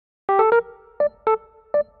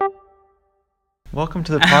Welcome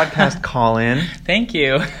to the podcast, Colin. Thank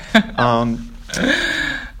you.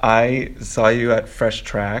 I saw you at Fresh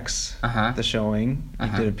Tracks, Uh-huh. the showing. You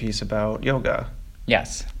did a piece about yoga.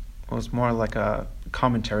 Yes. It was more like a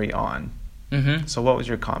commentary on. Mm-hmm. So what was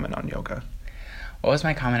your comment on yoga? What was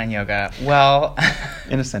my comment on yoga? Well,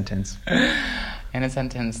 In a sentence. in a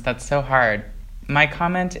sentence, that's so hard. My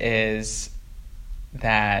comment is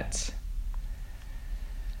that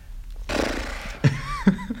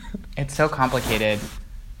it's so complicated.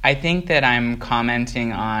 I think that I'm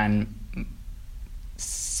commenting on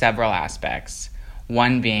several aspects.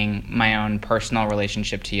 One being my own personal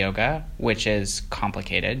relationship to yoga, which is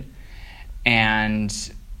complicated. And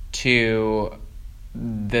two,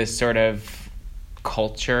 the sort of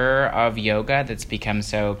culture of yoga that's become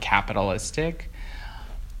so capitalistic.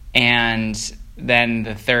 And then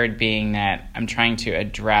the third being that I'm trying to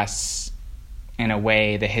address, in a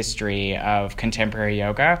way, the history of contemporary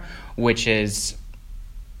yoga, which is,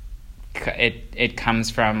 it comes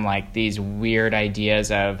from like these weird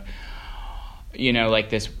ideas of, you know, like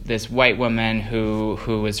this white woman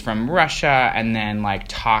who was from Russia and then like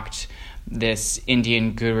talked this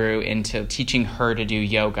Indian guru into teaching her to do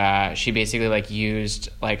yoga. She basically like used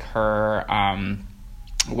like her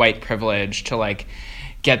white privilege to like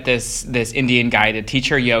get this Indian guy to teach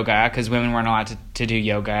her yoga, because women weren't allowed to do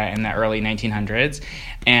yoga in the early 1900s.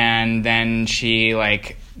 And then she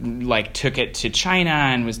like took it to China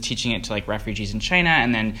and was teaching it to like refugees in China,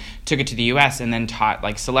 and then took it to the US and then taught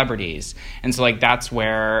like celebrities. And so like that's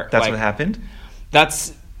where That's like, what happened?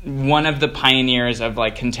 That's one of the pioneers of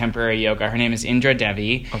like contemporary yoga. Her name is Indra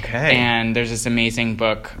Devi. Okay. And there's this amazing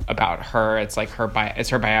book about her. It's like it's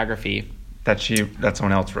her biography. That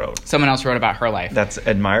someone else wrote. Someone else wrote about her life. That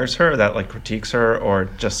admires her, that like critiques her, or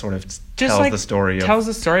just sort of tells like, the story of, tells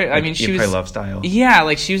the story. like, I mean, she Eat, was Pray, Love style. Yeah,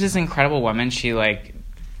 like she was this incredible woman. She like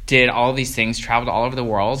did all these things, traveled all over the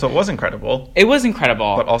world. So it was incredible. It was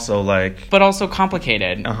incredible, But also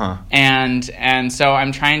complicated. Uh-huh. And so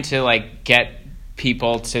I'm trying to like get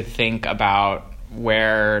people to think about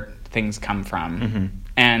where things come from,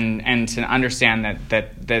 and to understand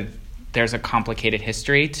that there's a complicated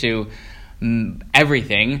history to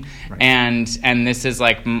everything. Right. And this is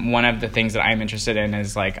like one of the things that I'm interested in,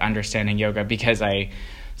 is like understanding yoga, because I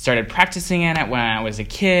started practicing in it when I was a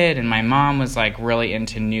kid, and my mom was like really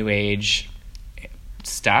into new age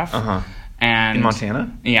stuff. And in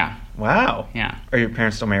Montana? Yeah. Wow. Yeah. Are your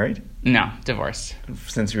parents still married? No, divorced.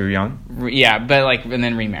 Since you were young? Yeah, but like, and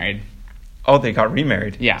then remarried. Oh, they got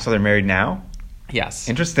remarried? Yeah. So they're married now? Yes.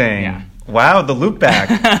 Interesting. Yeah. Wow, the loop back.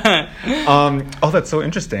 Oh, that's so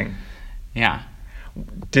interesting. Yeah.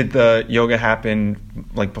 Did the yoga happen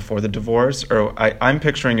like before the divorce? Or I'm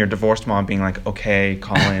picturing your divorced mom being like, okay,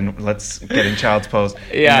 Colin, let's get in child's pose.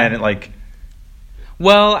 Yeah. And then it like...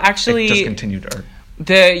 Well, actually... It just continued.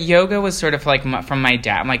 The yoga was sort of like from my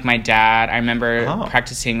dad. Like my dad, I remember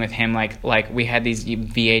practicing with him. Like we had these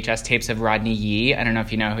VHS tapes of Rodney Yee. I don't know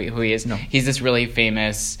if you know who he is. No. He's this really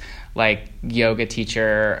famous like yoga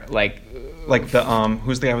teacher. Like the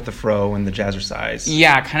who's the guy with the fro and the jazzercise?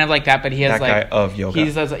 Yeah, kind of like that. But he has that like guy of yoga.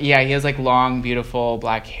 He has like long, beautiful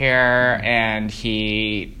black hair, and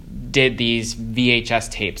he did these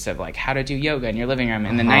VHS tapes of like how to do yoga in your living room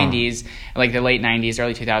in the 90s, like the late 90s,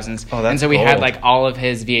 early 2000s. Oh, that's and so we cool. had like all of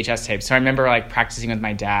his VHS tapes. So I remember like practicing with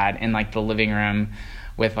my dad in like the living room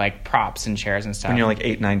with like props and chairs and stuff. When you're like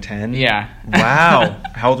 8, 9, 10? Yeah. Wow.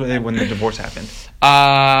 How old were they when the divorce happened?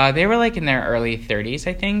 They were like in their early 30s,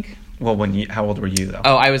 I think. Well, how old were you though?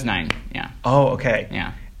 Oh, I was 9. Yeah. Oh, okay.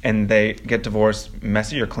 Yeah. And they get divorced,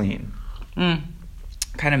 messy or clean?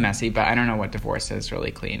 Kind of messy, but I don't know what divorce is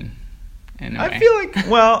really clean. I feel like,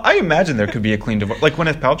 well, I imagine there could be a clean divorce. Like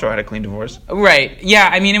Gwyneth Paltrow had a clean divorce. Right. Yeah,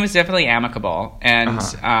 I mean, it was definitely amicable. And,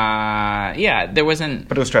 yeah, there wasn't...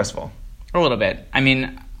 But it was stressful. A little bit. I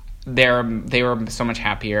mean, they were so much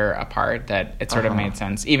happier apart that it sort of made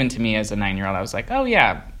sense. Even to me as a 9-year-old, I was like, oh,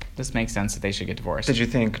 yeah, this makes sense that they should get divorced. Did you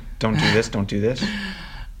think, don't do this, don't do this?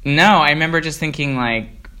 No, I remember just thinking,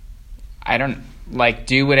 like, I don't... Like,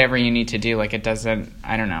 do whatever you need to do. Like, it doesn't...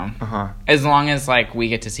 I don't know. As long as, like, we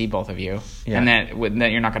get to see both of you. Yeah. And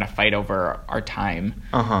that you're not going to fight over our time.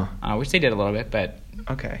 Which they did a little bit, but...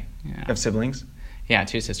 Okay. Yeah. You have siblings? Yeah,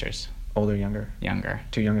 2 sisters. Older, younger? Younger.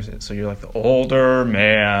 2 younger sisters. So you're like the older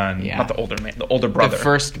man. Yeah. Not the older man. The older brother. The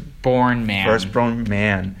firstborn man. Firstborn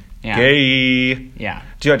man. Yeah. Gay. Yeah.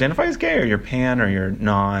 Do you identify as gay, or you're pan, or you're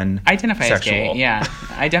non-sexual? I identify as gay, yeah.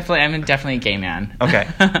 I'm definitely a gay man. Okay.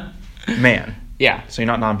 Man. Yeah. So you're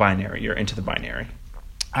not non-binary. You're into the binary.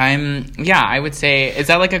 I would say, is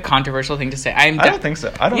that like a controversial thing to say? I don't think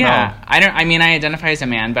so. I don't know. I mean, I identify as a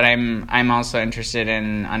man, but I'm also interested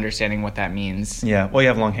in understanding what that means. Yeah. Well, you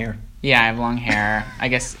have long hair. Yeah, I have long hair. I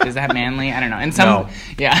guess, is that manly? I don't know. And some, No.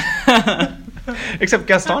 yeah. Except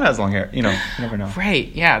Gaston has long hair. You know, you never know. Right.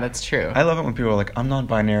 Yeah, that's true. I love it when people are like, I'm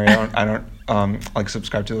non-binary. I don't like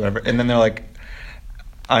subscribe to whatever. And then they're like,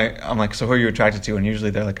 I'm like, so who are you attracted to? And usually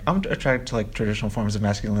they're like, I'm attracted to like traditional forms of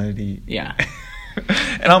masculinity. Yeah.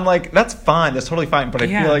 And I'm like, that's fine. That's totally fine. But I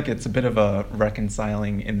Yeah. feel like it's a bit of a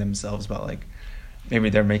reconciling in themselves about like, maybe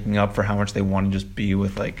they're making up for how much they want to just be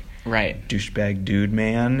with like Right. douchebag dude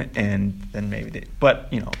man. And then maybe they, but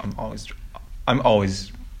you know, I'm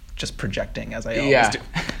always just projecting as I always do.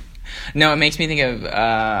 No, it makes me think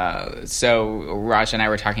of, so Raj and I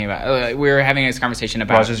were talking about, we were having this conversation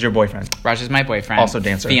about. Raj is your boyfriend. Raj is my boyfriend. Also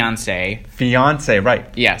dancer. Fiance. Fiance, right.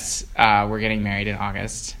 Yes. We're getting married in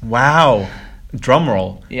August. Wow. Drum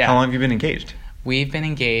roll. Yeah. How long have you been engaged? We've been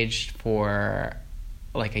engaged for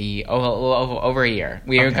like a year, over a year.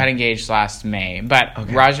 We Okay. got engaged last May, but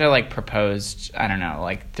Okay. Raja like proposed, I don't know,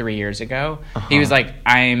 like 3 years ago. Uh-huh. He was like,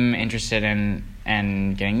 I'm interested in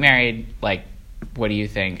getting married. Like, what do you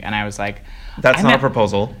think? And I was like, That's not a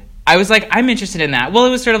proposal. I was like, I'm interested in that. Well, it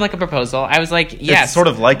was sort of like a proposal. I was like, yes. It's sort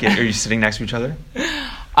of like it. Are you sitting next to each other?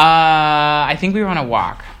 I think we were on a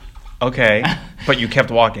walk. Okay. But you kept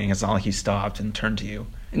walking. It's not like he stopped and turned to you.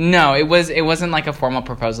 No, it wasn't like a formal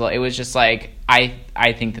proposal. It was just like, I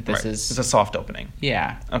think that this Right. is. It's a soft opening.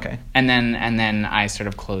 Yeah. Okay. And then I sort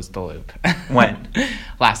of closed the loop. When?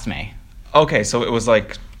 Last May. Okay, so it was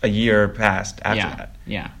like a year passed after Yeah. that.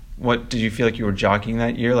 Yeah. What did you feel like you were jockeying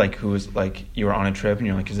that year? Like who was like you were on a trip and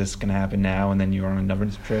you're like, is this gonna happen now? And then you were on another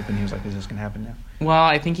trip and he was like, is this gonna happen now? Well,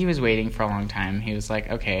 I think he was waiting for a long time. He was like,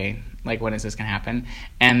 okay, like when is this gonna happen?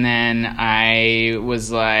 And then I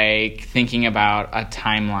was like thinking about a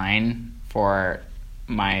timeline for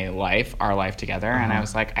my life, our life together, and I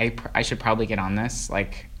was like, I should probably get on this.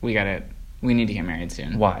 Like we need to get married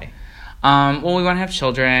soon. Why? Well, we want to have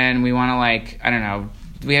children. We want to like, I don't know.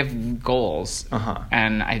 We have goals.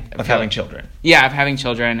 And I Of feel having like- children. Yeah, of having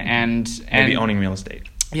children and Maybe owning real estate.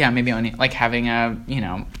 Yeah, maybe owning, like having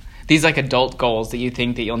these like adult goals that you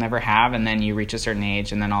think that you'll never have, and then you reach a certain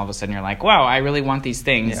age, and then all of a sudden you're like, wow, I really want these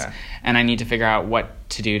things, Yeah. and I need to figure out what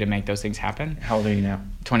to do to make those things happen. How old are you now?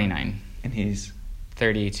 29, And he's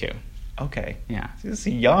 32. okay. Yeah. He's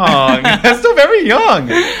young. That's still very young.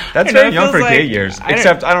 That's I know, very it young feels for gay like- years. I don't-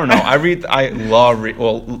 Except I don't know.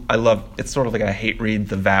 I love. It's sort of like I hate read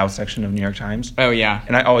the vow section of New York Times. Oh yeah.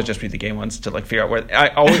 And I always just read the gay ones to like figure out where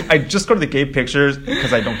I just go to the gay pictures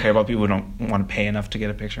because I don't care about people who don't want to pay enough to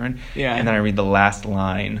get a picture in. Yeah. And then I read the last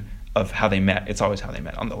line of how they met. It's always how they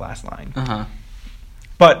met on the last line. Uh-huh.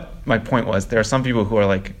 But my point was there are some people who are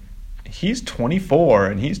like, he's 24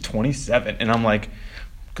 and he's 27, and I'm like,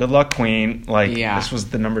 good luck, queen. Like this was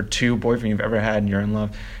the number 2 boyfriend you've ever had, and you're in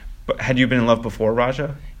love. But had you been in love before,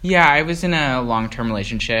 Raja? Yeah, I was in a long-term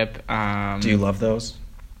relationship. Do you love those?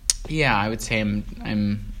 Yeah, I would say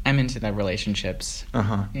I'm into the relationships.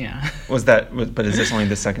 Yeah. But is this only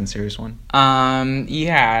the second serious one?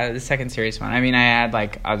 Yeah, the second serious one. I mean, I had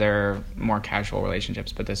like other more casual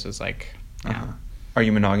relationships, but this was like, yeah. Are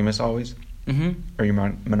you monogamous always? Mm-hmm. Or are you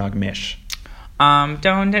monogamish?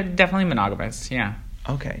 Definitely monogamous. Yeah.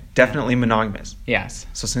 Okay, definitely monogamous. Yes.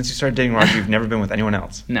 So since you started dating Raja, you've never been with anyone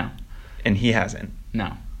else? No. And he hasn't?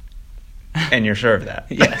 No. And you're sure of that?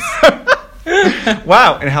 Yes.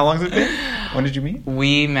 Wow, and how long has it been? When did you meet?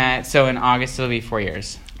 We met, so in August it'll be 4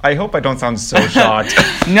 years. I hope I don't sound so shocked.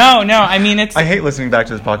 No, I mean, it's... I hate listening back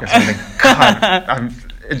to this podcast and think, God,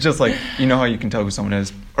 it's just like, you know how you can tell who someone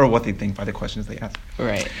is or what they think by the questions they ask.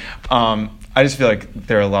 Right. I just feel like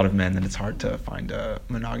there are a lot of men that it's hard to find a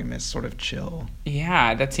monogamous sort of chill.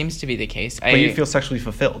 Yeah, that seems to be the case. But you feel sexually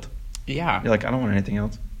fulfilled. Yeah. You're like, I don't want anything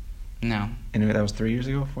else. No. And that was 3 years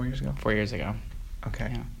ago, 4 years ago? 4 years ago. Okay.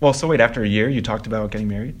 Yeah. Well, so wait, after a year, you talked about getting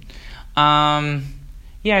married?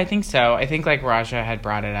 Yeah, I think so. I think like Raja had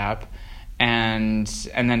brought it up, and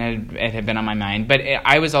then it had been on my mind. But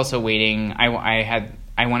I was also waiting.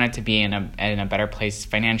 I wanted to be in a better place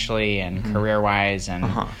financially and career wise,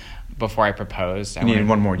 and before I proposed, I needed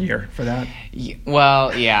one more year for that.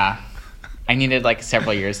 Well, yeah, I needed like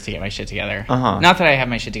several years to get my shit together. Not that I have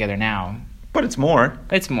my shit together now. But it's more.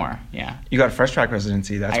 It's more, yeah. You got a Fresh Track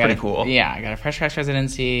residency. That's pretty cool. Yeah, I got a Fresh Track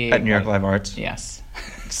residency. At New York Live Arts. Yes.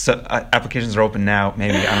 So applications are open now,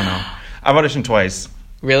 maybe. I don't know. I've auditioned twice.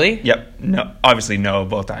 Really? Yep. No, obviously no,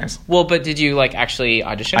 both times. Well, but did you like actually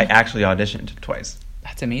audition? I actually auditioned twice.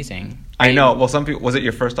 That's amazing. I know. Well, some people, was it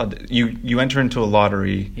your first audition? You enter into a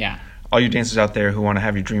lottery. Yeah. all you dancers out there who want to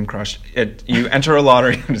have your dream crushed, you enter a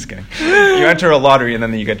lottery. I'm just kidding. You enter a lottery, and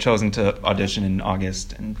then you get chosen to audition in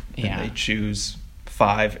August, and they choose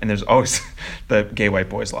 5, and there's always the gay white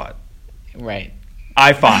boys lot. Right.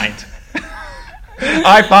 I find.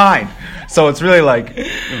 So it's really like,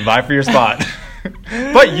 vie for your spot.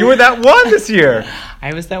 But you were that one this year.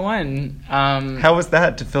 I was that one. How was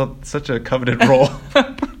that to fill such a coveted role?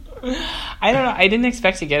 I don't know. I didn't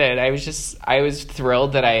expect to get it. I was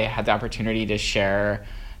thrilled that I had the opportunity to share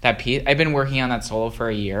that piece. I've been working on that solo for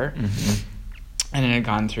a year. Mm-hmm. And it had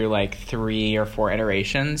gone through like 3 or 4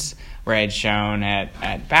 iterations where I'd shown it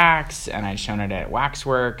at Bax and I'd shown it at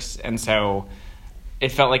Waxworks. And so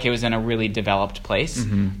it felt like it was in a really developed place.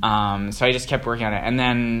 Mm-hmm. So I just kept working on it. And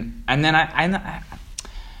then I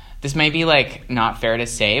this may be like not fair to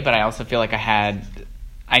say, but I also feel like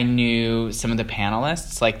I knew some of the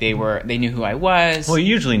panelists. Like they knew who I was. Well, you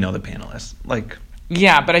usually know the panelists. Like,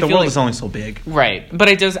 yeah, but I feel the world like, is only so big, right? But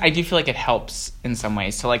I do feel like it helps in some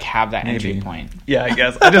ways to like have that entry point. Yeah, I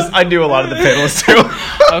guess I knew a lot of the panelists too.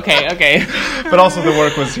 Okay. But also the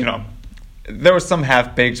work was, there was some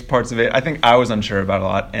half-baked parts of it. I think I was unsure about a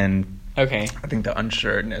lot, and I think the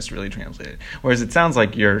unsureness really translated. Whereas it sounds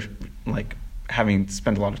like you're like having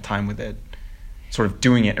spent a lot of time with it, sort of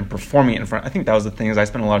doing it and performing it in front. I think that was the thing, is I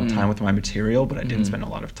spent a lot of time with my material, but I didn't spend a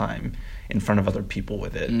lot of time in front of other people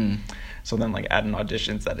with it. So then, like, at an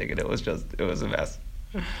audition setting, it was a mess.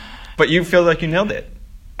 But you feel like you nailed it.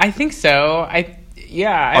 I think so.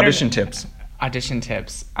 Audition tips. Audition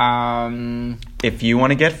tips. If you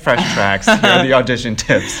want to get fresh tracks, here are the audition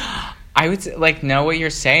tips. I would say, like, know what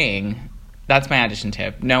you're saying. That's my audition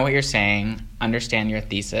tip. Know what you're saying. Understand your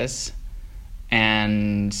thesis.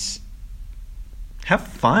 And have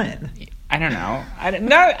fun. I don't know. I don't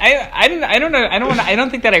know. I don't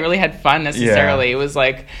think that I really had fun necessarily. Yeah. It was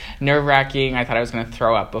like nerve-wracking. I thought I was going to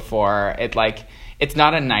throw up before. It's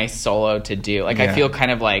not a nice solo to do. Like, I feel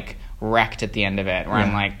kind of like wrecked at the end of it, where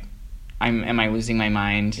I'm like, am I losing my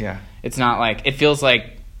mind? Yeah. It's not like, it feels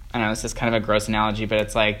like, I don't know, this is kind of a gross analogy, but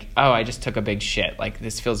it's like, oh, I just took a big shit. Like,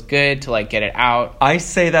 this feels good to, like, get it out. I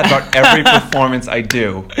say that about every performance I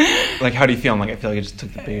do. Like, how do you feel? I'm like, I feel like I just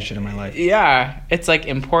took the biggest shit in my life. Yeah. It's, like,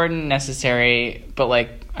 important, necessary, but, like,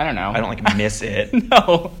 I don't know. I don't, like, miss it.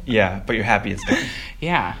 No. Yeah, but you're happy it's done.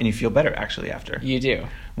 Yeah. And you feel better, actually, after. You do.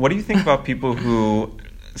 What do you think about people who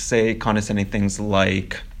say condescending things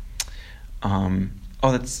like, oh,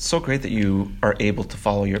 that's so great that you are able to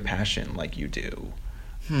follow your passion like you do?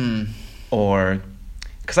 Or,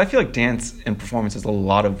 because I feel like dance and performance is a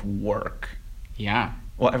lot of work. Yeah.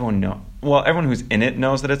 Well, everyone who's in it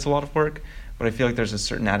knows that it's a lot of work, but I feel like there's a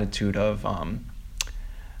certain attitude of,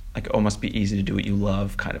 like, oh, must be easy to do what you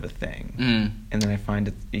love kind of a thing. And then I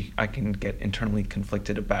find I can get internally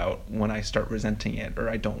conflicted about when I start resenting it, or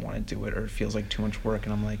I don't want to do it, or it feels like too much work,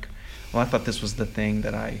 and I'm like, well, I thought this was the thing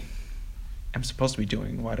that I am supposed to be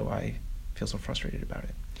doing. Why do I feel so frustrated about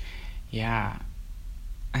it? Yeah.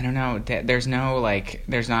 I don't know. There's no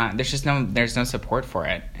support for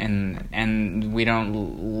it, and we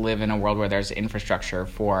don't live in a world where there's infrastructure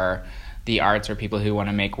for the arts or people who want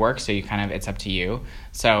to make work. So it's up to you.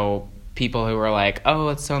 So people who are like, oh,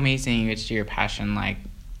 it's so amazing, you get to do your passion. Like,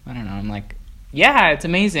 I don't know. I'm like, yeah, it's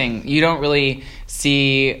amazing. You don't really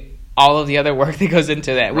see all of the other work that goes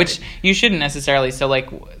into that, which you shouldn't necessarily. So like,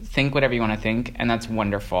 think whatever you want to think, and that's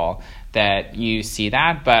wonderful that you see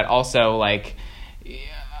that. But also, like,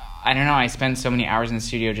 I don't know, I spend so many hours in the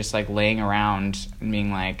studio just, like, laying around and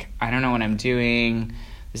being like, I don't know what I'm doing.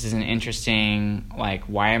 This isn't interesting. Like,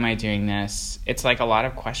 why am I doing this? It's, like, a lot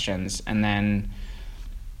of questions. And then,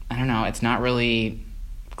 I don't know, it's not really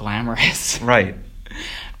glamorous. Right.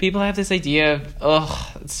 People have this idea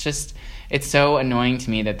of, it's so annoying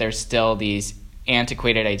to me that there's still these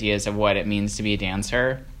antiquated ideas of what it means to be a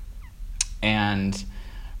dancer. And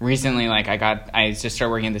recently, like, I just started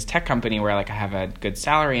working at this tech company where, like, I have a good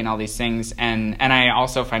salary and all these things, and I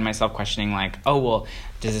also find myself questioning, like, oh, well,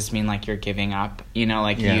 does this mean, like, you're giving up?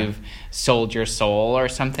 Like, you've sold your soul or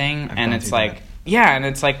something? And it's like, that. Yeah, and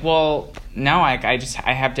it's like, well, no, I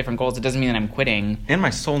have different goals. It doesn't mean that I'm quitting. And my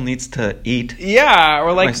soul needs to eat. Yeah,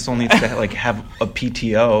 or like my soul needs to, like, have a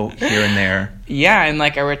PTO here and there. Yeah, and,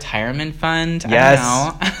 like, a retirement fund. Yes. I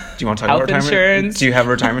don't know. Do you want to talk about retirement? Insurance. Do you have a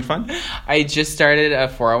retirement fund? I just started a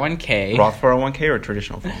 401k. Roth 401k or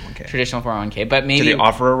traditional 401k? Traditional 401k, but maybe. Do they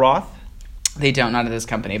offer a Roth? They don't, not at this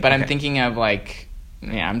company. But okay. I'm thinking of, like,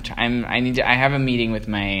 yeah, I have a meeting with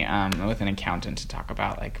my with an accountant to talk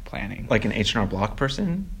about, like, planning. Like an H&R Block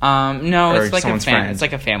person? No, or it's like it's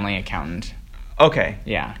like a family accountant. Okay.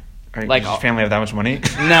 Yeah. Like, does your family have that much money?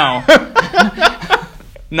 No.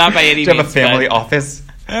 Not by any means. Do you have a family office?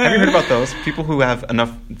 Have you heard about those people who have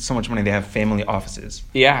so much money they have family offices?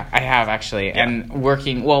 Yeah, I have actually. Yeah. And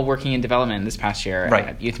working in development this past year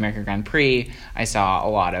at Youth America Grand Prix, I saw a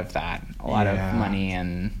lot of that, a lot of money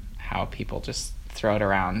and how people just throw it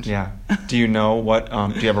around. Yeah. Do you know what?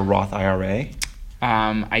 Do you have a Roth IRA?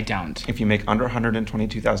 I don't. If you make under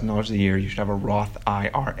 $122,000 a year, you should have a Roth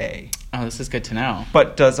IRA. Oh, this is good to know.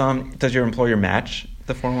 But does your employer match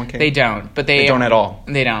the 401k? They don't, but they don't at all.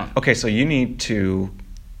 They don't. Okay, so you need to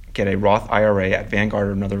get a Roth IRA at Vanguard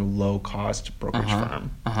or another low-cost brokerage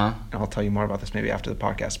firm. And I'll tell you more about this maybe after the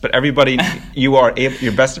podcast. But everybody, your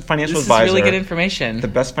best financial advisor. This is really good information. The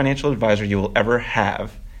best financial advisor you will ever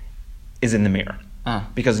have is in the mirror.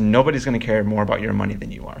 Because nobody's going to care more about your money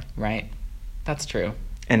than you are. Right. That's true.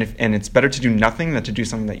 And it's better to do nothing than to do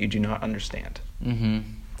something that you do not understand. Mm-hmm.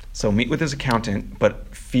 So meet with his accountant, but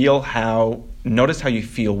notice how you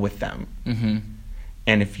feel with them. Mm-hmm.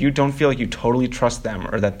 And if you don't feel like you totally trust them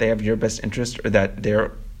or that they have your best interest or that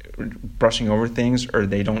they're brushing over things or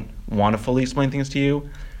they don't want to fully explain things to you,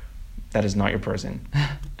 that is not your person.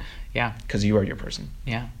 Yeah. Because you are your person.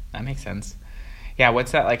 Yeah, that makes sense. Yeah,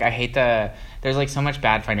 what's that? Like, I hate there's like so much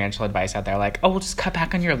bad financial advice out there. Like, oh, we'll just cut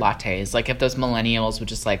back on your lattes. Like, if those millennials would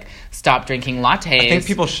just like stop drinking lattes. I think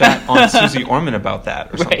people shat on Susie Orman about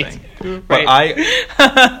that or something. But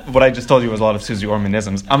what I just told you was a lot of Susie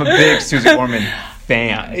Ormanisms. I'm a big Susie Orman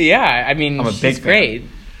fan. Yeah, I mean, she's great.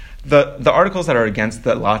 The articles that are against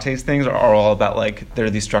the lattes things are all about like there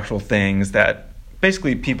are these structural things that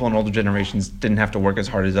basically people in older generations didn't have to work as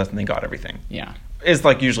hard as us and they got everything. Yeah. Is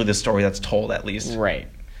like usually the story that's told at least. Right.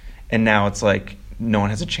 And now it's like no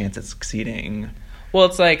one has a chance at succeeding. Well,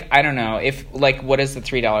 it's like, I don't know, if like what does the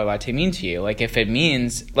 $3 latte mean to you? Like if it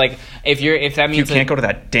means like if that means you can't go to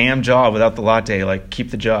that damn job without the latte, like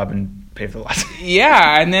keep the job and pay for the latte.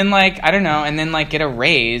 Yeah, and then like I don't know, and then like get a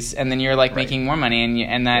raise, and then you're like making more money,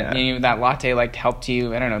 and that latte like helped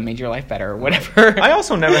you, I don't know, made your life better or whatever. I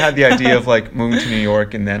also never had the idea of like moving to New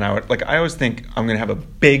York, and then I always think I'm gonna have a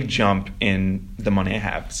big jump in the money I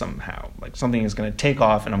have somehow. Like something is gonna take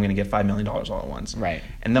off, and I'm gonna get $5 million all at once. Right.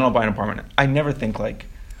 And then I'll buy an apartment. I never think like,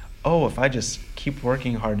 oh, if I just keep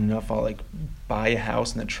working hard enough, I'll like buy a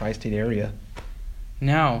house in the tri-state area.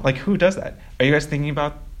 No. Like who does that? Are you guys thinking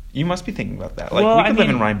about? You must be thinking about that. Like, we could live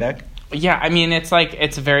in Rhinebeck. Yeah, I mean, it's like,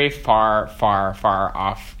 it's very far, far, far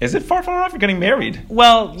off. Is it far, far off? You're getting married.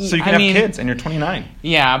 Well, so you can have kids, and you're 29.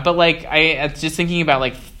 Yeah, but like, I just thinking about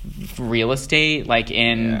like real estate, like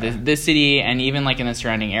in the city, and even like in the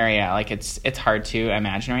surrounding area. Like, it's hard to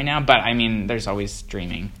imagine right now. But I mean, there's always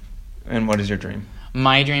dreaming. And what is your dream?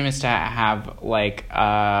 My dream is to have like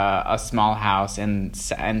a small house in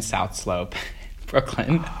South Slope.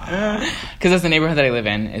 Brooklyn, because that's the neighborhood that I live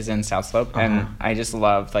in is in South Slope, and I just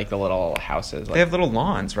love like the little houses. Like, they have little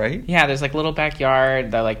lawns, right? Yeah, there's like little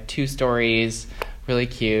backyard. They're like 2 stories, really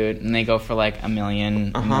cute, and they go for like $1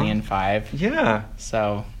 million, $1.5 million. Yeah.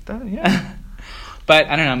 So. Yeah. But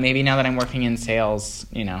I don't know. Maybe now that I'm working in sales,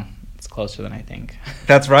 it's closer than I think.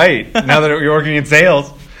 That's right. Now that you're working in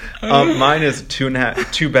sales, mine is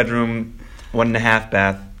 2-bedroom, 1.5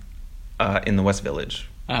 bath, in the West Village.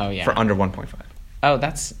 Oh yeah. For under 1.5. Oh,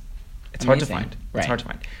 that's it's amazing. Hard to find. Right. It's hard to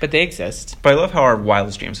find. But they exist. But I love how our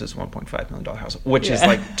wildest dreams is $1.5 million house, which is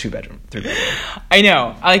like 2-bedroom, 3-bedroom. I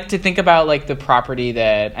know. I like to think about like the property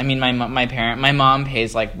that my mom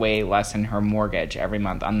pays like way less than her mortgage every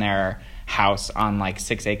month on their house on like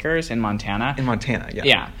 6 acres in Montana. In Montana, yeah.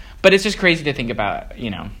 Yeah. But it's just crazy to think about,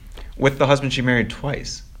 With the husband she married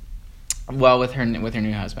twice. Well, with her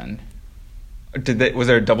new husband. Was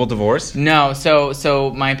there a double divorce? No,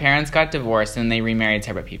 so my parents got divorced and they remarried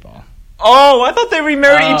separate people. Oh, I thought they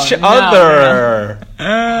remarried each other. No.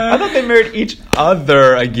 I thought they married each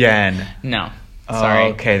other again. No. Sorry. Oh,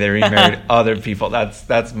 okay, they remarried other people.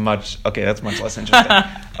 That's much less interesting.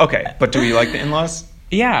 Okay, but do you like the in-laws?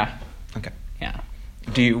 Yeah. Okay. Yeah.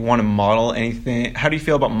 Do you want to model anything? How do you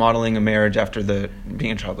feel about modeling a marriage after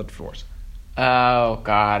being a childhood divorce? Oh,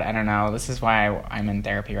 God, I don't know. This is why I'm in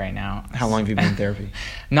therapy right now. How long have you been in therapy?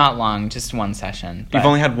 Not long, just one session. You've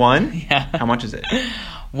only had one? Yeah. How much is it?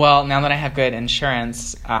 Well, now that I have good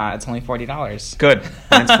insurance, it's only $40. Good.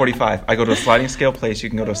 Mine's $45. I go to a sliding scale place. You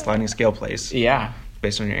can go to a sliding scale place. Yeah.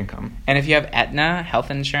 Based on your income. And if you have Aetna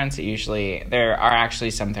health insurance, there are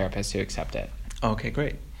actually some therapists who accept it. Okay,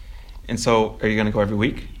 great. And so, are you going to go every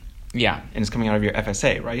week? Yeah. And it's coming out of your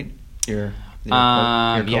FSA, right? Your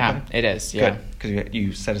yeah, it is. Yeah, because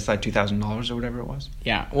you set aside $2,000 or whatever it was.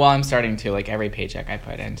 Yeah, well, I'm starting to every paycheck I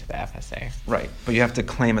put into the FSA. Right, but you have to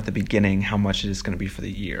claim at the beginning how much it is going to be for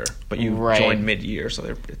the year. But you join mid-year, so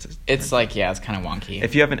it's kind of wonky.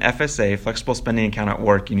 If you have an FSA, flexible spending account at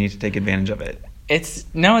work, you need to take advantage of it.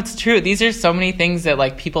 It's true. These are so many things that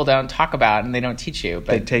like people don't talk about and they don't teach you.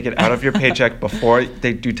 But they take it out of your paycheck before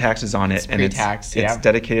they do taxes on it, it's pre-tax. It's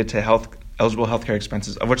dedicated to eligible healthcare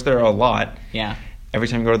expenses, of which there are a lot. Yeah. Every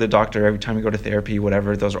time you go to the doctor, every time you go to therapy,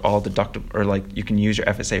 whatever, those are all deductible, or like you can use your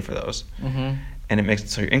FSA for those. Mm-hmm. And it makes it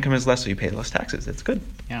so your income is less, so you pay less taxes. It's good.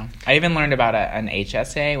 Yeah. I even learned about an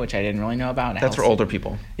HSA, which I didn't really know about. That's for older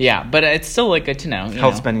people. Yeah, but it's still like good to know.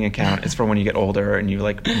 Health spending account is for when you get older and you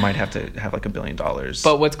like might have to have like $1 billion.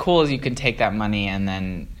 But what's cool is you can take that money and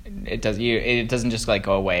then it doesn't just like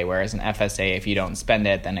go away. Whereas an FSA, if you don't spend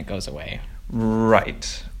it, then it goes away.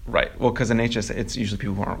 Right. Well, because an HSA, it's usually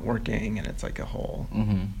people who aren't working, and it's like a whole.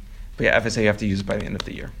 Mm-hmm. But yeah, FSA you have to use it by the end of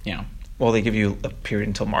the year. Yeah. Well, they give you a period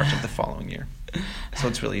until March of the following year. So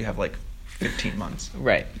it's really, you have like 15 months.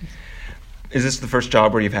 Right. Is this the first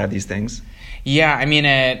job where you've had these things? Yeah, I mean,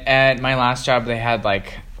 at my last job, they had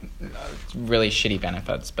like really shitty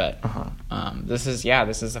benefits, but this is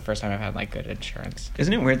the first time I've had like good insurance.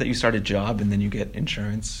 Isn't it weird that you start a job and then you get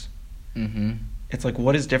insurance? Mm-hmm. It's like,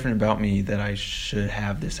 what is different about me that I should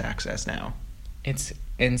have this access now? It's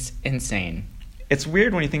insane. It's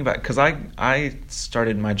weird when you think about it, because I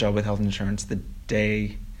started my job with health insurance the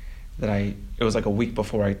day that it was like a week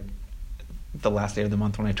before the last day of the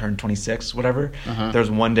month when I turned 26, whatever. Uh-huh. There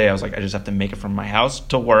was one day I was like, I just have to make it from my house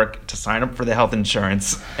to work to sign up for the health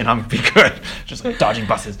insurance, and I'm be good. Just like dodging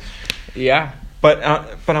buses. Yeah. But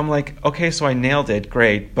I'm like, okay, so I nailed it,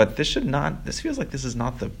 great. But this feels like this is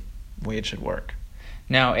not the way it should work.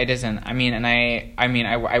 No, it isn't. I mean, and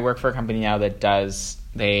I work for a company now that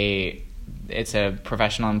it's a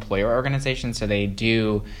professional employer organization, so they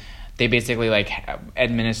basically like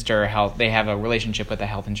administer health. They have a relationship with a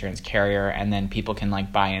health insurance carrier, and then people can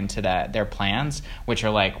like buy into their plans, which are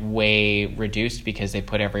like way reduced because they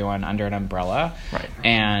put everyone under an umbrella. Right.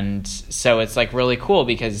 And so it's like really cool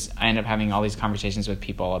because I end up having all these conversations with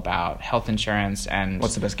people about health insurance and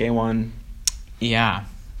what's the best gay one? Yeah.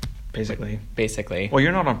 Basically. Well,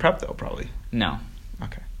 you're not on PrEP though, probably. No.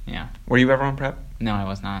 Okay. Yeah. Were you ever on PrEP? No, I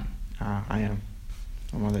was not. I am.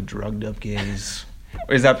 I'm one of the drugged up gays.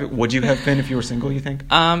 Would you have been if you were single, you think?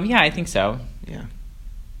 Yeah, I think so. Yeah.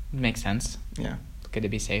 Makes sense. Yeah. It's good to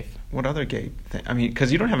be safe. What other gay thing? I mean,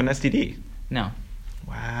 because you don't have an STD. No.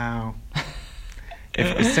 Wow.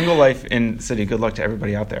 If a single life in the city, good luck to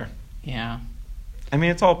everybody out there. Yeah. I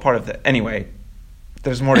mean, it's all part of the... Anyway,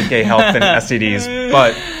 there's more to gay health than STDs,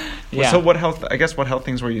 but... Yeah. So what health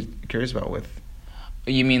things were you curious about with?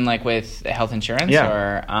 You mean like with health insurance? Yeah.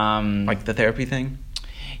 Or like the therapy thing?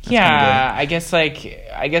 That's yeah, I guess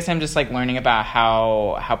I'm just like learning about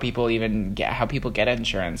how people get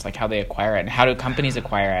insurance, like how they acquire it and how do companies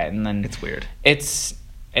acquire it, and then it's weird. It's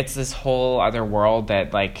this whole other world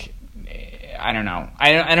that like I don't know.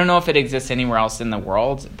 I don't know if it exists anywhere else in the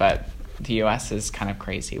world, but the US is kind of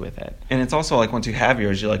crazy with it. And it's also like once you have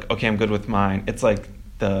yours, you're like, okay, I'm good with mine. It's like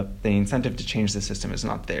the incentive to change the system is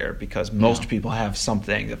not there because most people have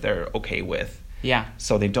something that they're okay with. Yeah.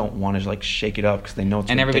 So they don't want to like shake it up because they know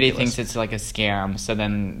it's and ridiculous. Everybody thinks it's like a scam. So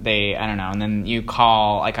then I don't know. And then you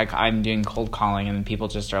call, like I'm doing cold calling, and then people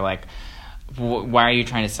just are like, why are you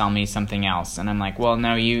trying to sell me something else? And I'm like, well,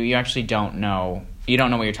 no, you actually don't know. You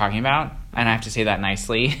don't know what you're talking about. And I have to say that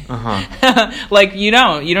nicely. Uh-huh. Like, you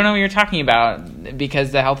don't know what you're talking about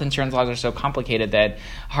because the health insurance laws are so complicated that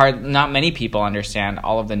not many people understand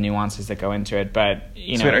all of the nuances that go into it. But,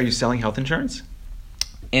 you know. So are you selling health insurance?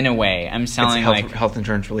 In a way, I'm selling health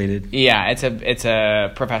insurance related. Yeah, it's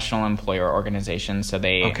a professional employer organization, so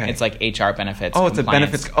it's like HR benefits. Oh, it's a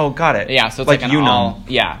benefits. Oh, got it. Yeah, so it's like Unum.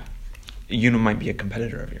 Yeah. Unum might be a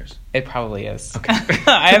competitor of yours. It probably is. Okay.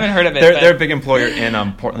 I haven't heard of it. They're a big employer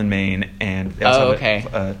in Portland, Maine, and they also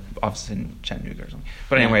have an office in Chattanooga or something.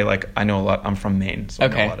 But anyway, like I know a lot. I'm from Maine, so I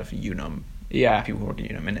know a lot of Unum. Yeah. People who work at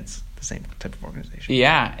Unum, and it's the same type of organization.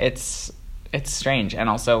 Yeah, it's strange and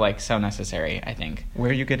also like so necessary, I think.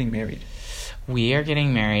 Where are you getting married? We are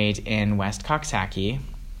getting married in West Coxsackie.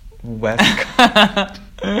 That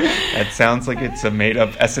sounds like it's a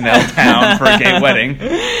made-up SNL town for a gay wedding.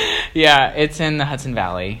 Yeah, it's in the Hudson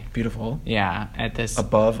Valley. Beautiful. Yeah, at this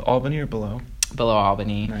above Albany or below? Below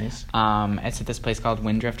Albany. Nice. It's at this place called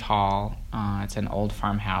Windrift Hall. It's an old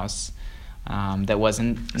farmhouse that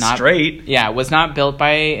wasn't not straight. Yeah, was not built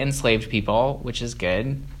by enslaved people, which is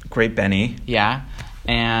good. Great Benny. Yeah,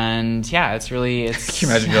 and yeah, it's. Can you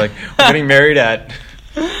imagine? You're like, we're getting married at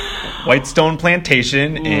Whitestone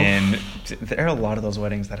Plantation, and there are a lot of those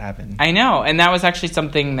weddings that happen. I know, and that was actually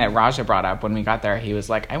something that Raja brought up when we got there. He was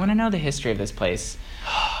like, I want to know the history of this place,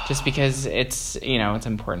 just because it's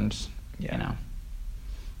important,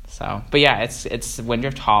 So, but yeah, it's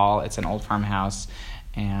Windrift Hall. It's an old farmhouse,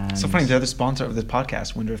 And so funny, they're the sponsor of this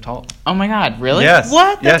podcast, Windrift Hall. Oh my God, really? Yes.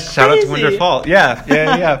 What? That's yes, shout out to Windrift Hall.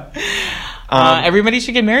 Yeah. Everybody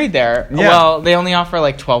should get married there. Yeah. Well, they only offer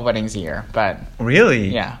like 12 weddings a year, but really?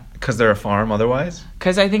 Yeah. Because they're a farm otherwise?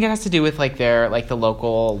 Because I think it has to do with like their like the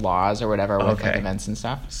local laws or whatever with like events and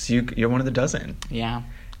stuff. So you're one of the dozen. Yeah.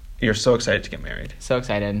 You're so excited to get married. So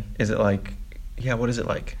excited. Is it like, what is it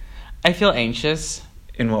like? I feel anxious.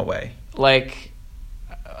 In what way? Like,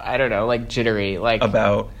 I don't know, like jittery. Like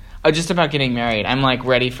about? Just about getting married. I'm like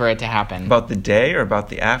ready for it to happen. About the day or about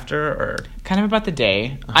the after or? Kind of about the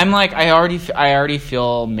day. I'm like, I already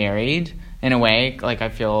feel married in a way. Like I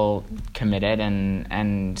feel committed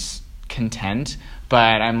and content,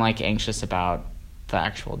 but I'm like anxious about the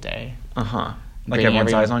actual day. Like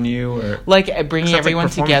everyone's eyes on you, or like bringing everyone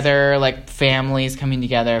together, like families coming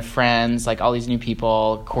together, friends, like all these new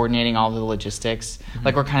people, coordinating all the logistics. Mm-hmm.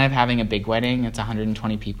 Like we're kind of having a big wedding. It's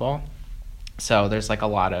 120 people, so there's like a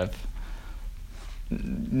lot of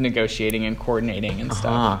negotiating and coordinating and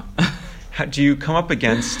stuff. Do you come up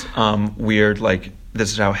against weird, like,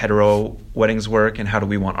 this is how hetero weddings work and how do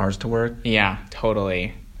we want ours to work? Yeah,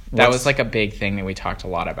 totally. That was like a big thing that we talked a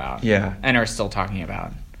lot about. Yeah. And are still talking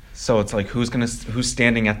about. So it's like who's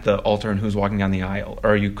standing at the altar and who's walking down the aisle?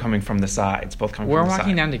 Or are you coming from the sides? Both coming from the sides? We're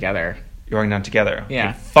walking down together. You're walking down together?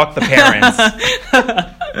 Yeah. Okay, fuck the parents.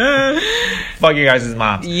 Fuck you guys'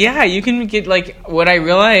 moms. Yeah, you can get, like, what I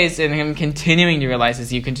realized and I'm continuing to realize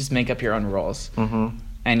is you can just make up your own rules. Mm-hmm.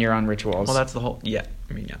 And your own rituals. Well, that's the whole... Yeah.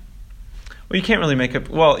 I mean, yeah. Well, you can't really make up...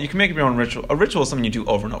 Well, you can make up your own ritual. A ritual is something you do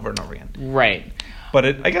over and over and over again. Right.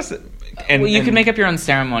 But I guess... you can make up your own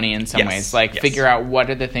ceremony in some ways. Like, figure out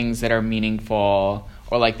what are the things that are meaningful,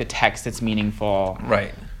 or, like, the text that's meaningful.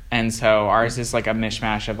 Right. And so ours is, like, a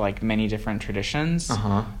mishmash of, like, many different traditions.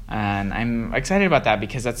 And I'm excited about that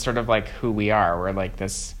because that's sort of, like, who we are. We're, like,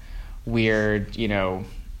 this weird, you know...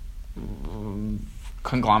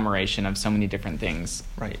 conglomeration of so many different things.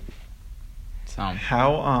 Right. So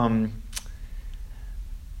how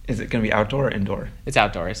is it going to be outdoor or indoor? It's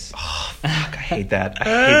outdoors. Oh, fuck, I hate that.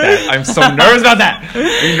 I'm so nervous about that.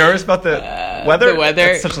 Are you nervous about the weather? The weather.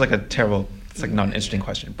 It's such like a terrible. It's like not an interesting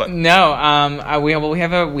question, but no. We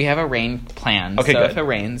have a rain plan. Okay, so good. If it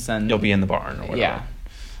rains, then you'll be in the barn or whatever. Yeah.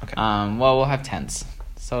 Okay. Well, we'll have tents.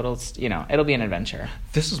 So it'll be an adventure.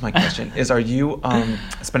 This was my question: are you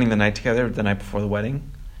spending the night together the night before the wedding?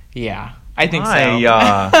 Yeah, I think so.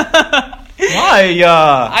 Why?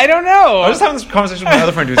 I don't know. I was just having this conversation with my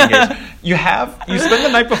other friend who's engaged. You spend the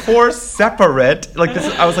night before separate. Like this,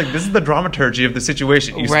 I was like, this is the dramaturgy of the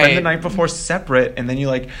situation. You spend the night before separate, and then you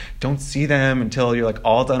like don't see them until you're like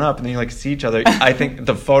all done up, and then you like see each other. I think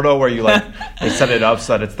the photo where you like they set it up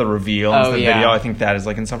so that it's the reveal instead of the video. I think that is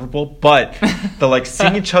like insufferable. But the like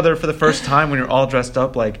seeing each other for the first time when you're all dressed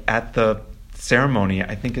up like at the ceremony,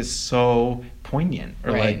 I think is so poignant.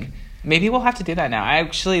 Or like. Maybe we'll have to do that now. I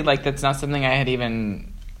actually, like, that's not something I had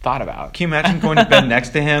even thought about. Can you imagine going to bed next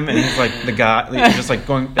to him and he's like the guy, you're just like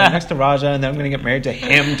going next to Raja and then I'm going to get married to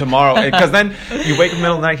him tomorrow. Because then you wake up in the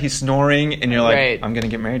middle of the night, he's snoring and you're like, I'm going to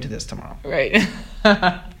get married to this tomorrow. Right.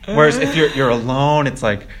 Whereas if you're alone, it's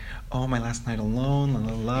like, oh, my last night alone, la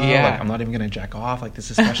la la. Yeah. Like, I'm not even going to jack off. Like, this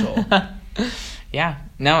is special. Yeah.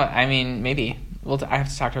 No, I mean, maybe. I have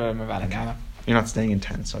to talk to him about it now. You're not staying in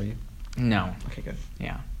tents, are you? No. Okay, good.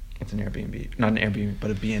 Yeah. It's an Airbnb. Not an Airbnb,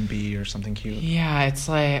 but a B&B or something cute. Yeah, it's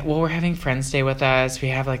like... Well, we're having friends stay with us. We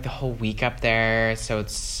have, like, the whole week up there. So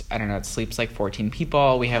it's... I don't know. It sleeps, like, 14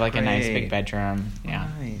 people. We have, like, a nice big bedroom. Yeah.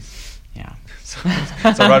 Nice. Yeah. So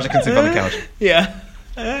Raja can sleep on the couch. Yeah.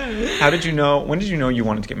 How did you know... When did you know you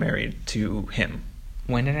wanted to get married to him?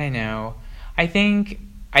 When did I know? I think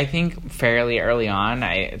fairly early on,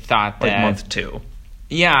 I thought that... Like month 2.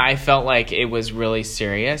 Yeah, I felt like it was really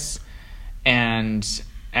serious. And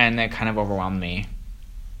it kind of overwhelmed me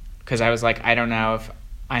because I was like, I don't know if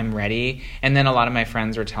I'm ready. And then a lot of my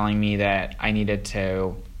friends were telling me that I needed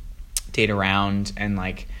to date around and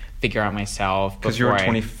like figure out myself because you were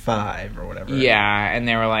 25 or whatever. Yeah, and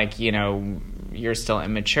they were like, you know, you're still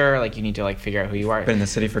immature. Like you need to like figure out who you are. Been in the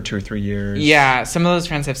city for 2 or 3 years. Yeah, some of those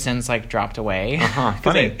friends have since like dropped away.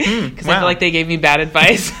 Funny. Because I feel like they gave me bad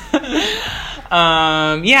advice.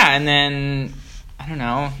 Yeah, and then I don't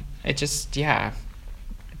know. It just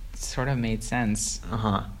sort of made sense.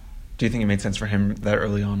 Do you think it made sense for him that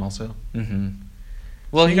early on also? Mm-hmm.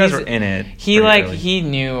 Well, so you guys were in it. He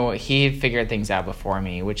knew, he had figured things out before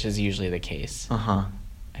me, which is usually the case. I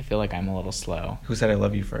feel like I'm a little slow. Who said I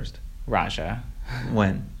love you first? Raja.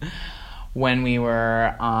 When? When we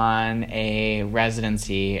were on a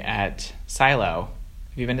residency at Silo.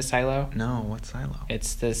 Have you been to Silo? No, what's Silo?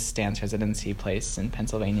 It's this dance residency place in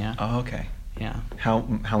Pennsylvania. Oh, okay. Yeah. How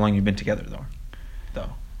long you been together though?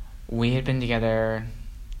 We had been together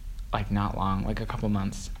like not long, like a couple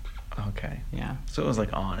months. Okay. Yeah. So it was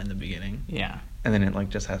like on in the beginning. Yeah. And then it like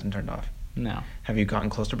just hasn't turned off. No. Have you gotten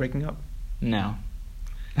close to breaking up? No.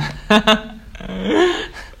 I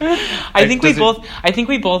think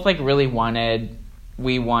we both like really wanted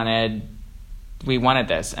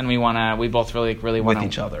this, and we both really want with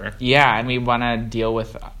each other. Yeah, and we want to deal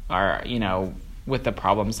with our, with the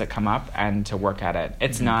problems that come up and to work at it.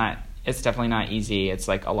 It's definitely not easy. It's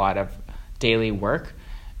like a lot of daily work,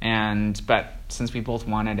 but since we both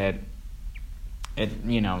wanted it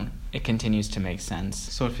it continues to make sense.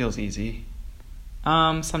 So it feels easy.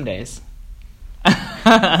 Some days.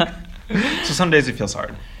 So some days it feels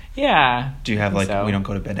hard. Yeah. Do you have we don't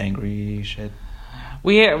go to bed angry shit?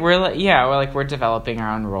 We're developing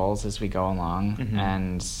our own roles as we go along,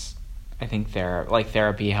 and I think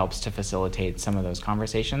therapy helps to facilitate some of those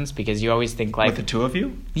conversations, because you always think with the two of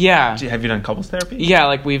you. Yeah. Have you done couples therapy?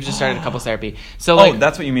 Yeah, we've just started couples therapy. So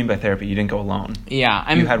that's what you mean by therapy. You didn't go alone.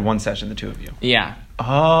 Yeah, you had one session, the two of you. Yeah.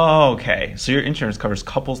 Oh, okay. So your insurance covers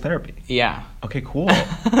couples therapy. Yeah. Okay, cool.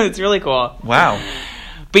 It's really cool. Wow.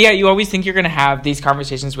 But yeah, you always think you're going to have these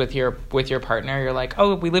conversations with your partner. You're like,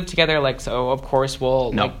 oh, we live together, so of course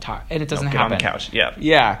we'll talk, and it doesn't happen. Get on the couch. Yeah.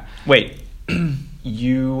 Yeah. Wait,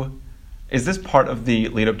 is this part of the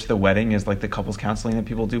lead up to the wedding? Is the couples counseling that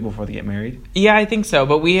people do before they get married? Yeah, I think so.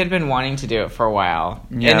 But we had been wanting to do it for a while.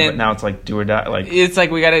 Yeah, but now it's do or die. It's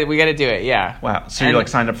we gotta do it. Yeah. Wow. So you're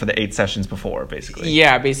signed up for the 8 sessions before, basically.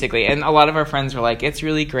 Yeah, basically. And a lot of our friends were like, it's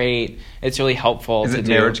really great. It's really helpful. Is it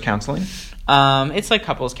marriage counseling? It's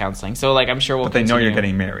couples counseling. So I'm sure we'll. But they know you're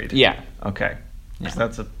getting married. Yeah. Okay. Because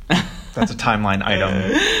that's a timeline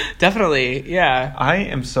item. Definitely. Yeah. I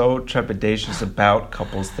am so trepidatious about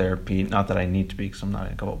couples therapy. Not that I need to be, because I'm not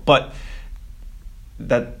in a couple, but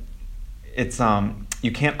that it's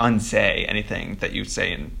you can't unsay anything that you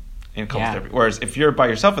say in couples therapy. Whereas if you're by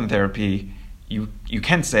yourself in therapy, you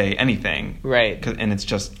can say anything. Right. And it's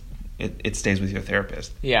just it stays with your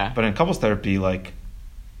therapist. Yeah. But in couples therapy,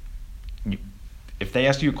 if they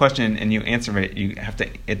ask you a question and you answer it, you have to.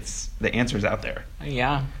 The answer is out there.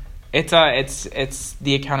 Yeah, it's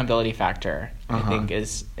the accountability factor. I think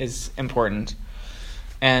is important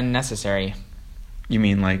and necessary. You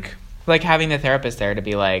mean having the therapist there to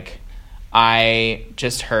be I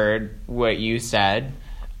just heard what you said.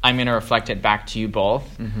 I'm going to reflect it back to you both.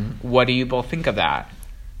 Mm-hmm. What do you both think of that?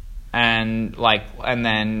 And and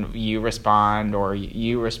then you respond, or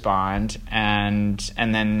you respond, and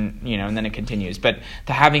then and then it continues. But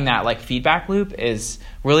having that feedback loop is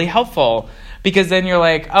really helpful, because then you're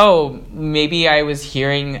oh, maybe I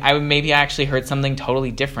actually heard something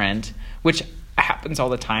totally different, which happens all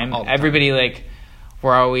the time. Everybody it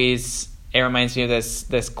reminds me of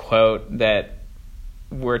this quote that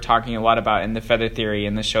we're talking a lot about in the Feather Theory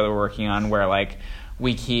in the show that we're working on, where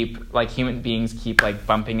we keep human beings keep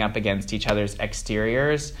bumping up against each other's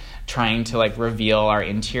exteriors, trying to reveal our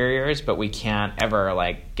interiors, but we can't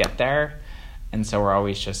ever get there, and so we're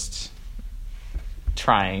always just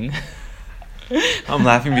trying. I'm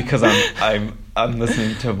laughing because I'm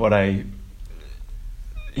listening to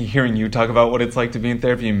hearing you talk about what it's like to be in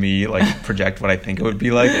therapy, and me project what I think it would be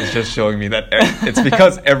like. It's just showing me that it's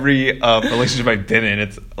because every relationship I've been in,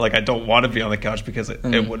 it's I don't want to be on the couch because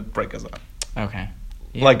it would break us up. Okay.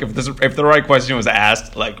 Yeah. If the right question was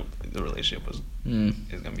asked, the relationship is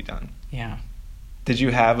gonna be done. Yeah. Did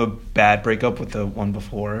you have a bad breakup with the one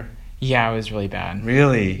before? Yeah, it was really bad.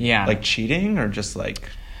 Really? Yeah. Cheating, or just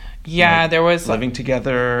Yeah, there was living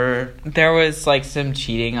together. There was some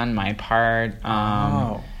cheating on my part.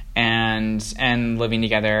 And living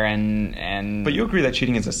together and. But you agree that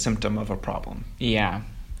cheating is a symptom of a problem. Yeah.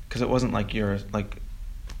 Because it wasn't you're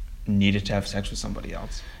needed to have sex with somebody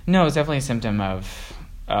else. No, it's definitely a symptom of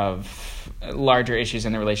larger issues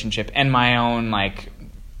in the relationship, and my own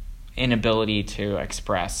inability to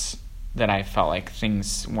express that I felt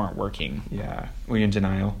things weren't working. Yeah. Were you in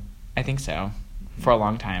denial? I think so. For a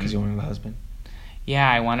long time. Because you wanted a husband? Yeah,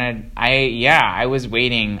 I was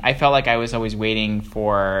waiting. I felt I was always waiting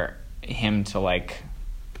for him to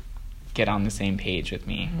get on the same page with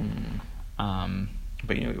me.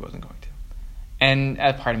 But you knew he wasn't going to. And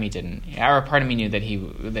a part of me didn't. Or a part of me knew that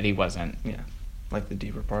he wasn't. Yeah. The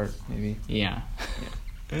deeper part, maybe. Yeah.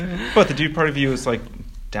 But the deep part of you is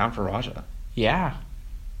down for Raja. Yeah.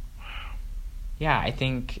 Yeah, I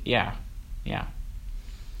think, yeah. Yeah.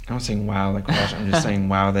 I'm not saying wow Raja. I'm just saying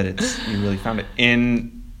wow that you really found it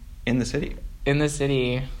in the city. In the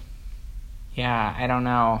city. Yeah, I don't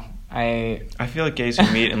know. I feel gays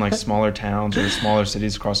who meet in smaller towns or smaller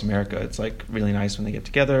cities across America, it's really nice when they get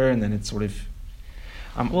together, and then it's sort of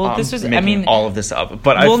This was making all of this up,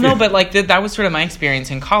 but but like that was sort of my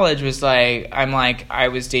experience in college. Was like I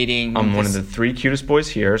was dating. I'm one of the 3 cutest boys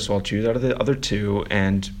here, so I'll choose out of the other 2,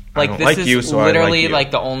 and like this is you, so literally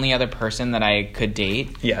like the only other person that I could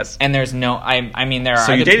date. Yes, and there's no. I mean, there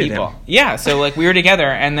are other people. Him. Yeah, so like we were together,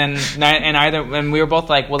 and then and we were both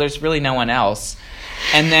like, well, there's really no one else.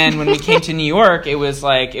 And then when we came to New York, it was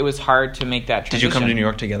hard to make that transition. Did you come to New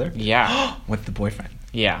York together? Yeah, with the boyfriend.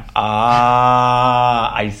 Yeah.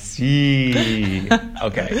 I see.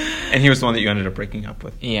 Okay. And he was the one that you ended up breaking up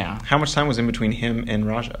with. Yeah. How much time was in between him and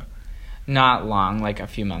Raja? Not long, like a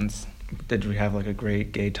few months. Did we have like a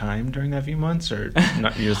great gay time during that few months, or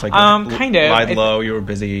not? You just like kind of lied low. You were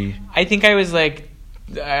busy. I think I was like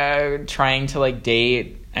trying to like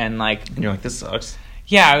date and like. And you're like, this sucks.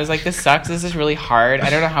 Yeah, I was like, this sucks. This is really hard. I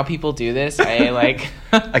don't know how people do this. I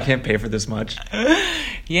can't pay for this much.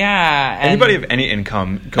 Yeah. Anybody of any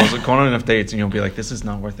income goes on enough dates and you'll be like, this is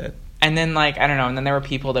not worth it. And then like, I don't know. And then there were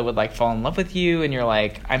people that would like fall in love with you and you're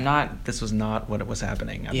like, I'm not. This was not what was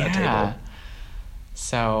happening at that table.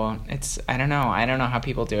 So I don't know. I don't know how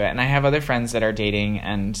people do it. And I have other friends that are dating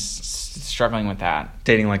and struggling with that.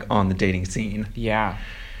 Dating like on the dating scene. Yeah.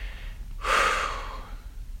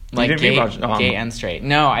 Like gay and straight.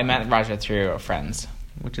 No, I met Raja through friends,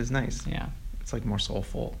 which is nice. Yeah, it's like more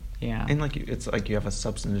soulful. Yeah, and like it's like you have a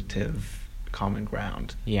substantive common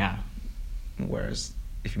ground. Yeah. Whereas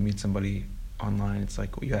if you meet somebody online, it's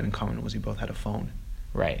like what you had in common was you both had a phone.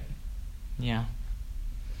 Right. Yeah.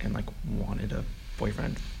 And like wanted a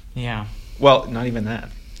boyfriend. Yeah. Well, not even that.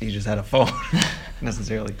 You just had a phone,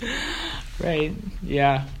 necessarily. Right.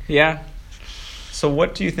 Yeah. Yeah. So,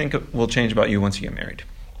 what do you think will change about you once you get married?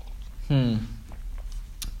 I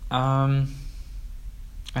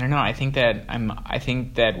don't know. I think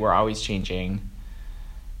that we're always changing.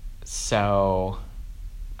 So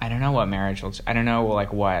I don't know what marriage will. I don't know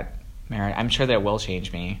like what marriage. I'm sure that it will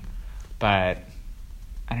change me, but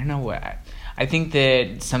I don't know what. I think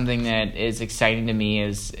that something that is exciting to me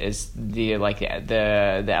is the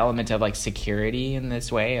element of like security in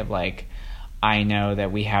this way of like I know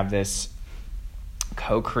that we have this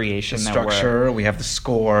co-creation, the structure, we have the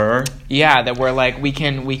score, that we're like we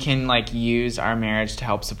can like use our marriage to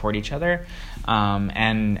help support each other,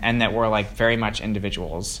 and that we're like very much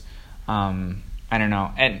individuals. I don't know,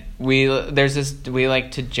 and we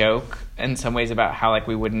like to joke in some ways about how like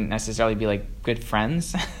we wouldn't necessarily be like good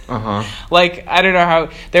friends. Like I don't know how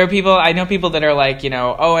there are people I know people that are like, you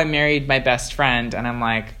know, oh, I married my best friend, and I'm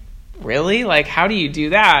like, really? Like, how do you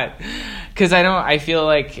do that? Because I feel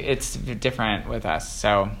like it's different with us.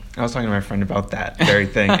 So I was talking to my friend about that very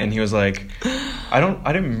thing, and he was like, I'm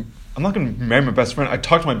not going to marry my best friend. I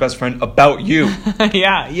talked to my best friend about you.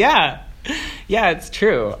 Yeah, it's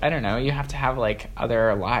true. I don't know. You have to have like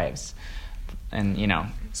other lives, and you know.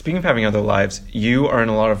 Speaking of having other lives, you are in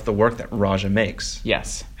a lot of the work that Raja makes.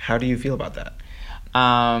 Yes. How do you feel about that?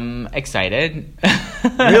 Excited.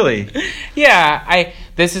 Really? Yeah.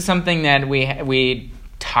 This is something that we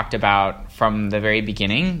talked about from the very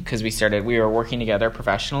beginning because we were working together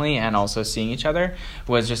professionally and also seeing each other,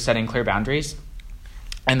 was just setting clear boundaries.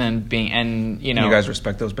 And then you guys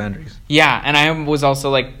respect those boundaries. Yeah, and I was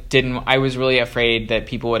also like I was really afraid that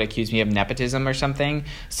people would accuse me of nepotism or something.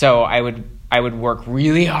 So I would work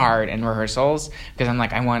really hard in rehearsals because I'm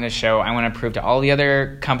like I want to prove to all the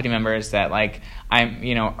other company members that like I'm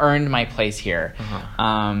earned my place here.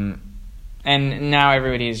 And now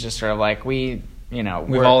everybody is just sort of like we've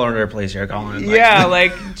all earned our place here, Colin.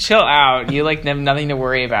 Like chill out. You like have nothing to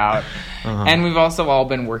worry about. And we've also all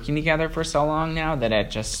been working together for so long now that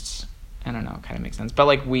it just, I don't know, kind of makes sense. But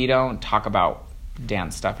like we don't talk about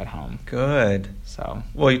dance stuff at home. Good. So.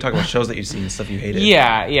 Well, you talk about shows that you've seen and stuff you hated.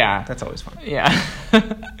 Yeah. That's always fun. Yeah.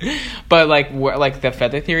 But like the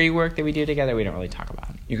Feather Theory work that we do together, we don't really talk about.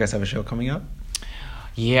 You guys have a show coming up?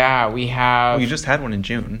 Yeah, we have. Well, you just had one in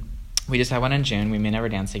June. We just had one in June. We may never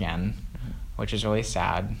dance again, which is really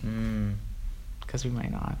sad. Because we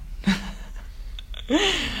might not.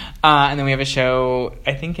 And then we have a show,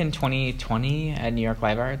 I think in 2020 at New York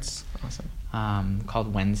Live Arts. Awesome.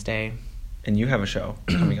 Called Wednesday. And you have a show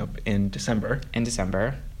coming up in December.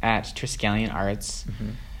 At Triskelion Arts.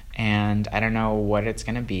 And I don't know what it's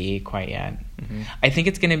going to be quite yet. I think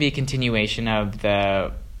it's going to be a continuation of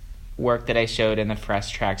the work that I showed in the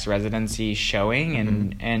Fresh Tracks residency showing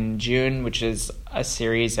in June, which is a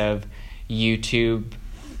series of YouTube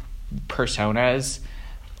personas.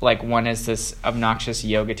 Like one is this obnoxious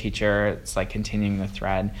yoga teacher. It's like continuing the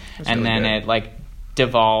thread. That's and really then good. It like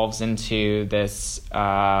devolves into this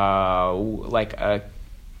like a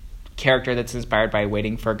character that's inspired by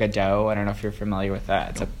Waiting for Godot. I don't know if you're familiar with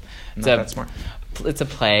that. It's a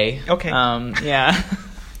play. Okay. Yeah.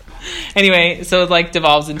 Anyway, so it like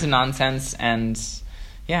devolves into nonsense, and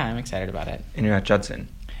yeah, I'm excited about it. And you're at Judson.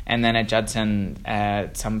 And then at Judson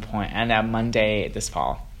at some point, and at Monday this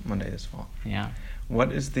fall. Yeah.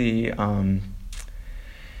 What is the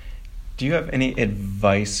do you have any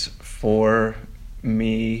advice for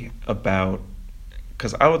me about,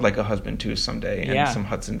 because I would like a husband too someday, and some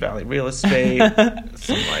Hudson Valley real estate,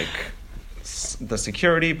 some like the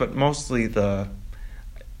security, but mostly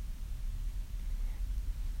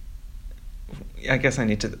I guess I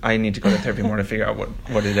need to go to therapy more to figure out what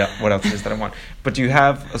else it is that I want. But do you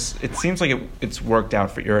have? It seems like it's worked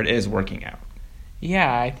out for you, or it is working out.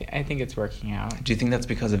 Yeah, I think it's working out. Do you think that's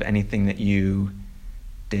because of anything that you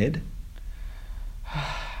did?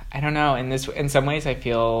 I don't know. In some ways, I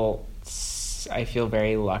feel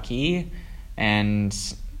very lucky and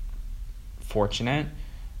fortunate.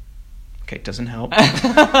 Okay, doesn't help.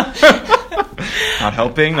 Not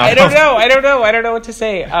helping. I don't know. I don't know what to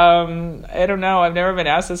say. I don't know. I've never been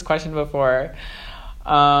asked this question before.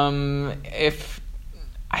 I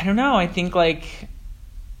don't know. I think like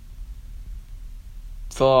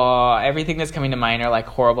everything that's coming to mind are like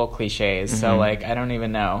horrible cliches. Mm-hmm. So like I don't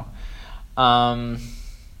even know.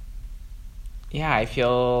 Yeah, I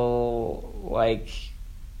feel like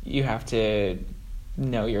you have to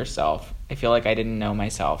know yourself. I feel like I didn't know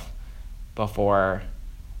myself before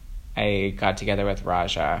I got together with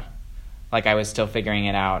Raja. Like I was still figuring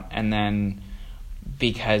it out, and then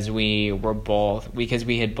because we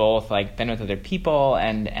had both like been with other people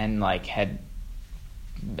and like had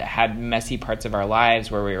messy parts of our lives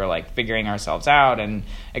where we were like figuring ourselves out and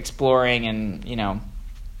exploring, and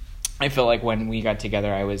I feel like when we got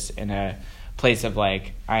together I was in a place of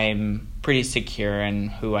like I'm pretty secure in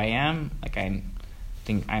who I am. Like I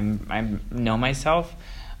think I know myself,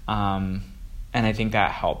 and I think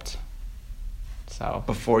that helped. So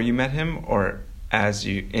before you met him, or as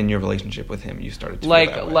you in your relationship with him, you started to like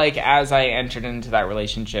feel that way? Like as I entered into that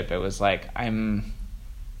relationship, it was like I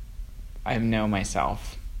know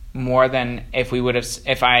myself more than if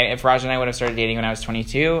Raj and I would have started dating when I was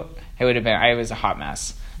 22. I was a hot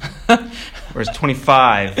mess. Whereas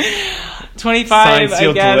 25, I guess.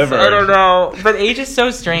 Delivered. I don't know, but age is so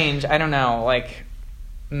strange. I don't know. Like,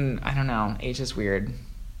 I don't know. Age is weird.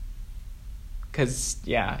 Because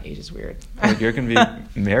age is weird. Like you're gonna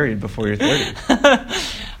be married before you're 30.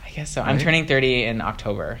 I guess so. Right? I'm turning 30 in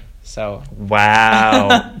October. So.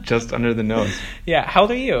 Wow, just under the nose. Yeah. How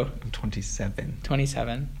old are you? I'm 27.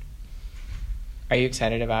 27. Are you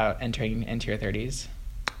excited about entering into your 30s?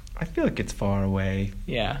 I feel like it's far away.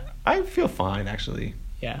 Yeah. I feel fine, actually.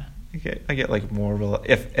 Yeah. I get like more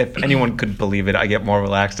if anyone could believe it, I get more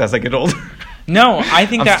relaxed as I get older. No, I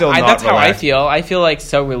think that's relaxed. How I feel. I feel like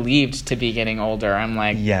so relieved to be getting older. I'm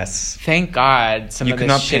like, yes, thank God some of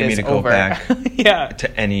this shit is over. You cannot pay me to go back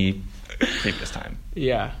to any previous time.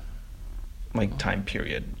 Yeah. Like time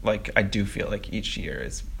period. Like I do feel like each year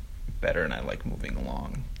is better and I like moving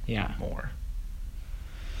along more.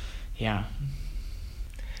 Yeah.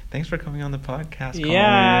 Thanks for coming on the podcast, Colin.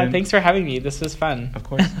 Yeah, thanks for having me. This was fun. Of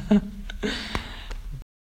course.